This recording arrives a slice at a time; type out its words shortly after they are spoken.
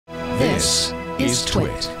This is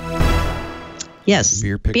TWiT. Yes.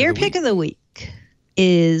 Beer pick of the week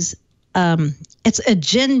is it's a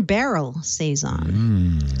gin barrel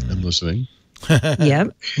saison. I'm listening.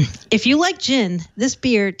 Yep. If you like gin, this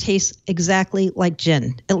beer tastes exactly like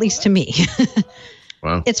gin, at least to me.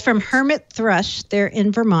 Wow. It's from Hermit Thrush. They're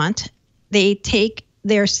in Vermont. They take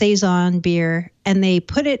their saison beer and they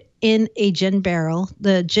put it in a gin barrel.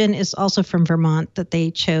 The gin is also from Vermont that they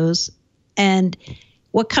chose. And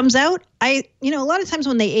what comes out, a lot of times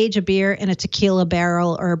when they age a beer in a tequila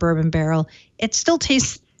barrel or a bourbon barrel, it still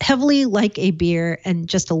tastes heavily like a beer and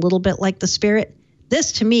just a little bit like the spirit.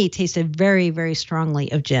 This, to me, tasted very, very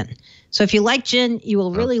strongly of gin. So if you like gin, you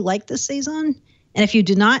will really like this saison. And if you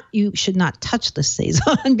do not, you should not touch this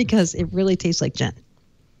saison because it really tastes like gin.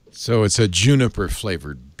 So it's a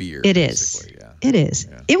juniper-flavored beer. It is. Yeah. It is.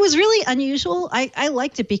 Yeah. It was really unusual. I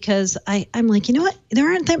liked it because I'm like, you know what? There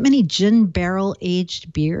aren't that many gin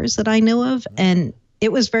barrel-aged beers that I know of. And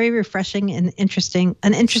it was very refreshing and interesting,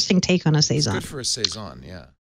 an interesting take on a saison. It's good for a saison, yeah.